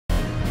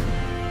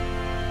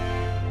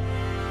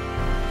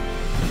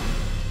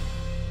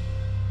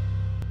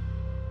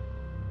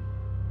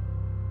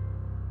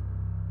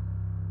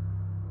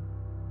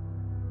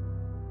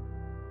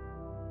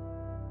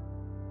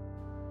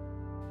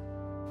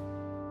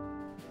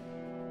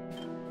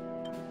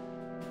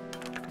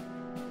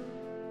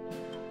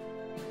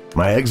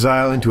My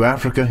exile into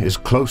Africa is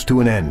close to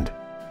an end.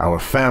 Our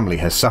family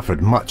has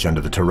suffered much under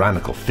the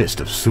tyrannical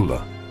fist of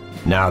Sulla.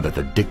 Now that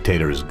the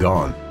dictator is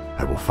gone,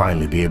 I will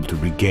finally be able to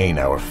regain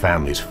our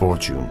family's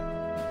fortune.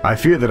 I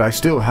fear that I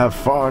still have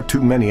far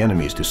too many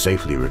enemies to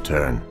safely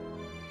return.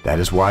 That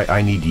is why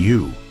I need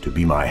you to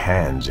be my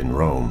hands in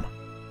Rome.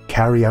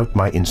 Carry out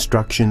my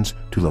instructions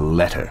to the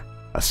letter.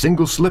 A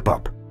single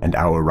slip-up, and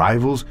our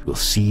rivals will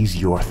seize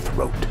your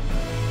throat.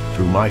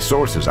 Through my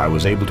sources, I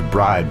was able to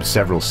bribe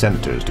several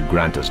senators to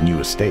grant us new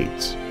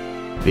estates.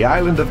 The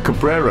island of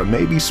Caprera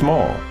may be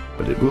small,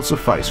 but it will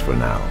suffice for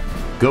now.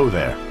 Go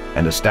there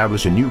and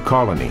establish a new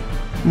colony.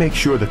 Make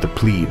sure that the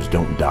plebes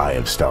don't die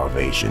of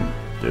starvation.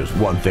 There's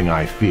one thing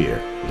I fear.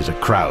 It is a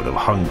crowd of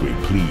hungry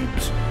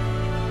plebes.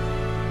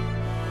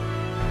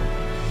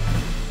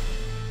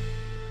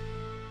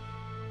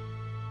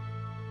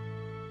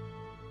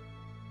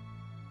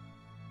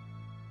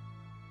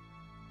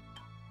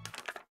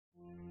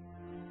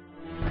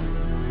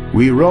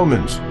 We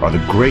Romans are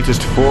the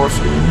greatest force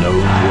in the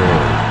known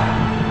world.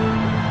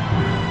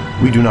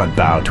 We do not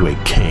bow to a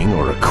king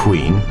or a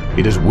queen.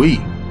 It is we,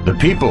 the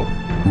people,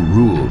 who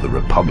rule the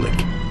Republic.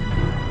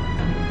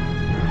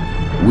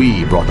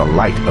 We brought the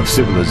light of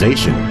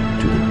civilization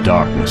to the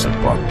darkness of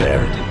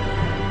barbarity.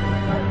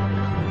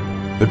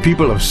 The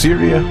people of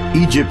Syria,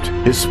 Egypt,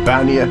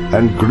 Hispania,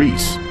 and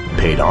Greece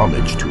paid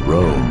homage to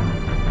Rome.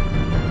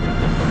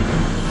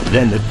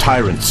 Then the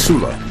tyrant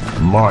Sulla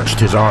marched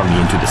his army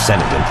into the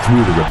Senate and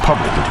threw the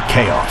Republic into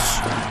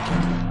chaos.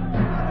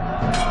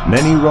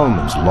 Many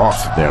Romans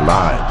lost their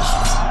lives.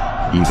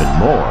 Even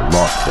more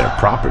lost their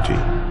property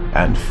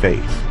and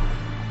faith.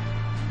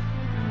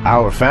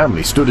 Our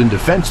family stood in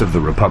defense of the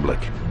Republic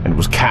and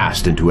was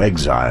cast into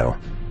exile.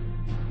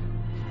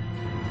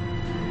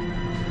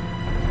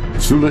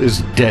 Sulla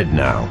is dead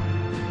now,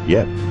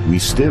 yet we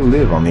still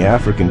live on the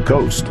African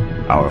coast,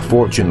 our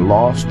fortune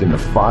lost in the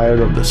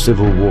fire of the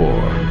Civil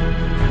War.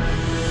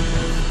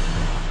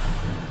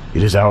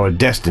 It is our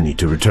destiny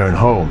to return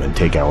home and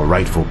take our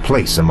rightful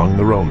place among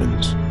the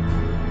Romans.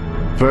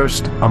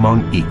 First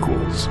among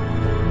equals.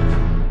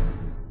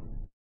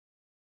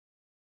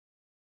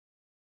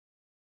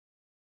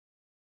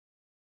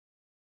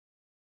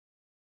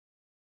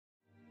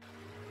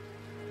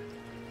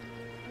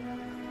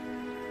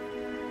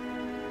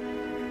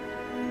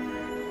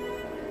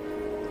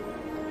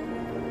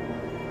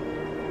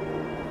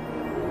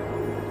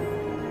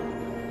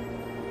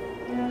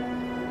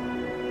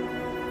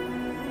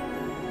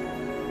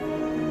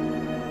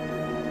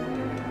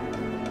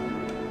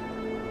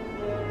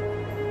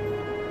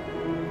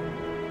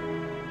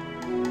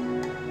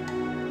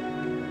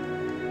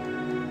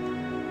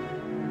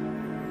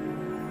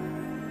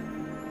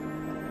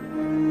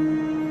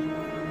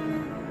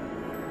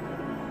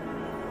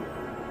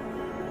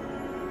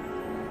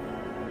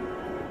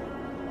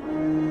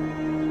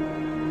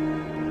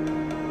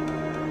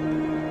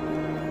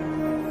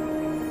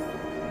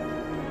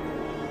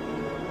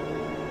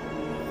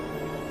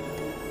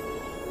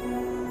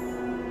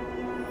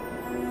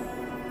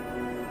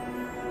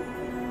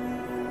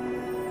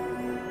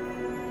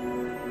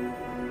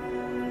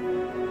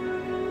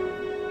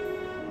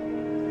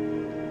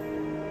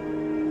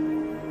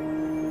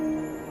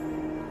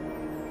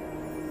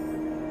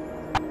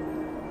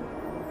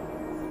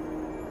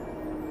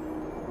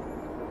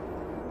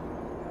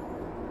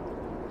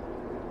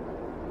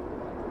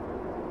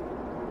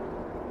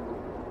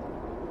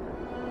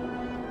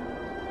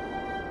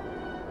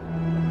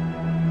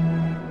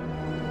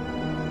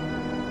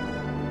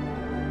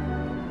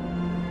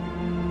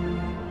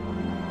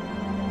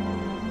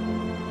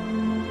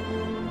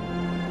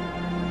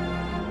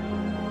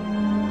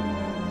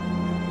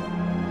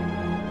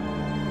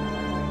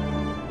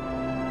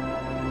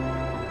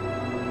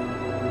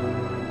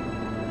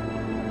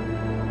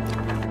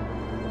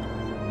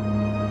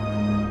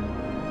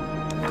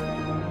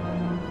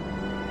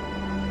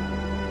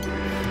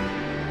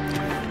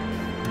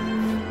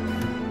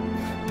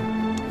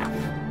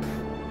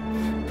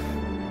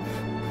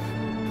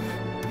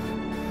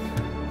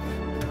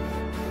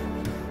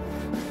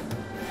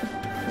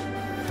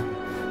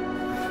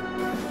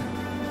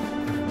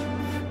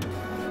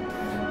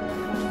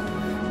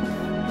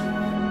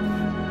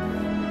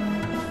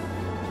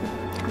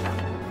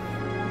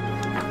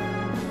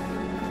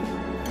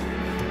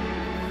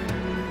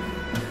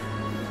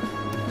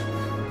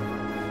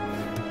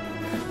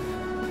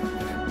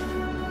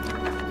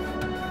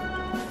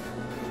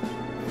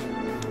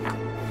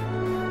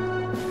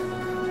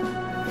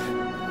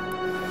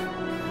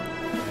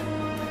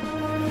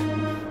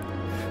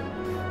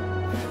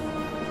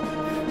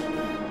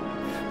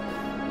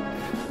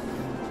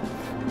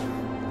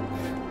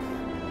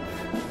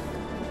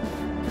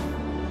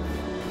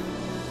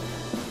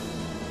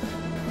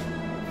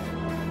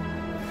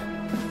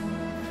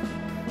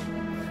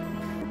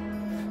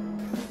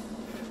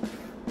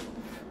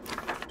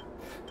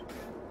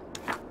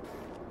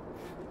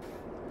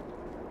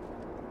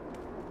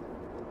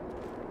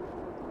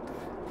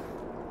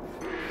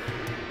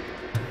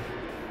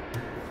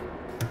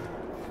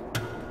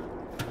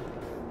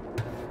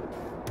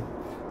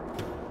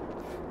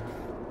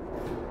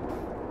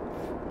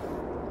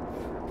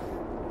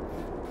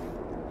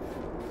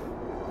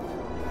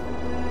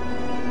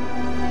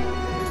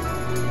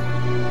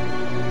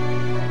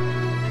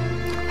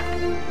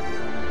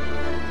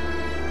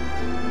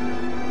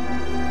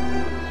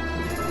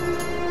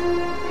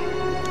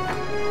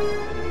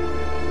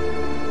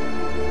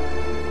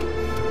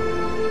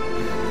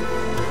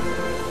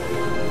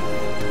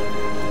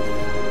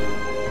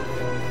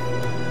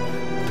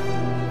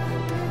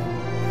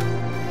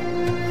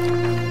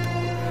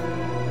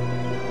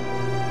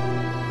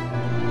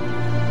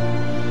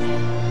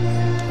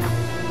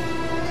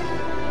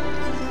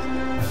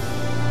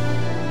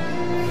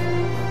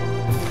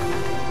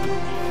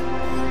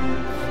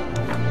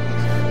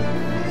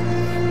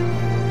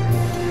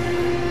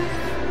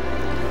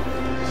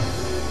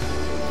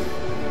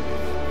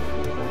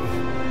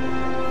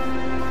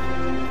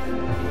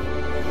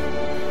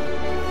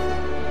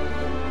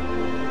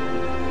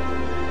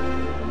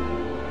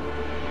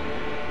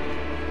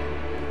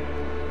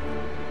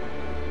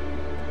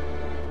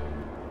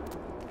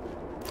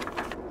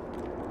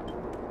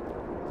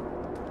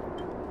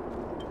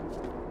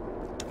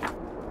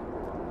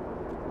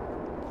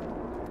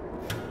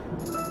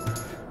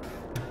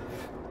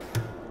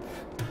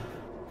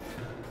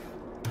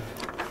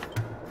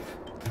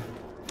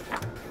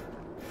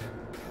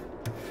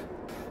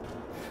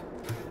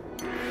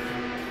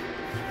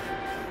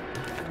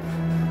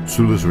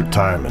 Sulla's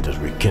retirement has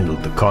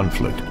rekindled the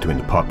conflict between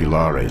the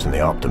populares and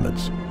the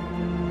optimates.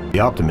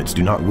 The optimates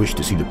do not wish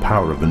to see the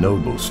power of the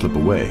nobles slip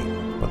away,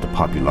 but the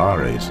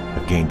populares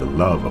have gained the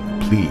love of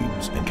the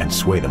plebes and can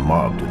sway the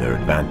mob to their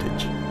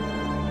advantage.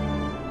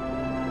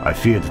 I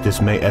fear that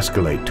this may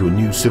escalate to a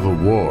new civil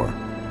war.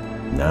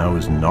 Now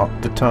is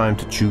not the time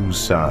to choose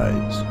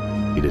sides.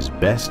 It is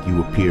best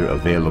you appear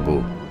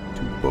available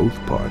to both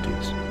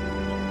parties.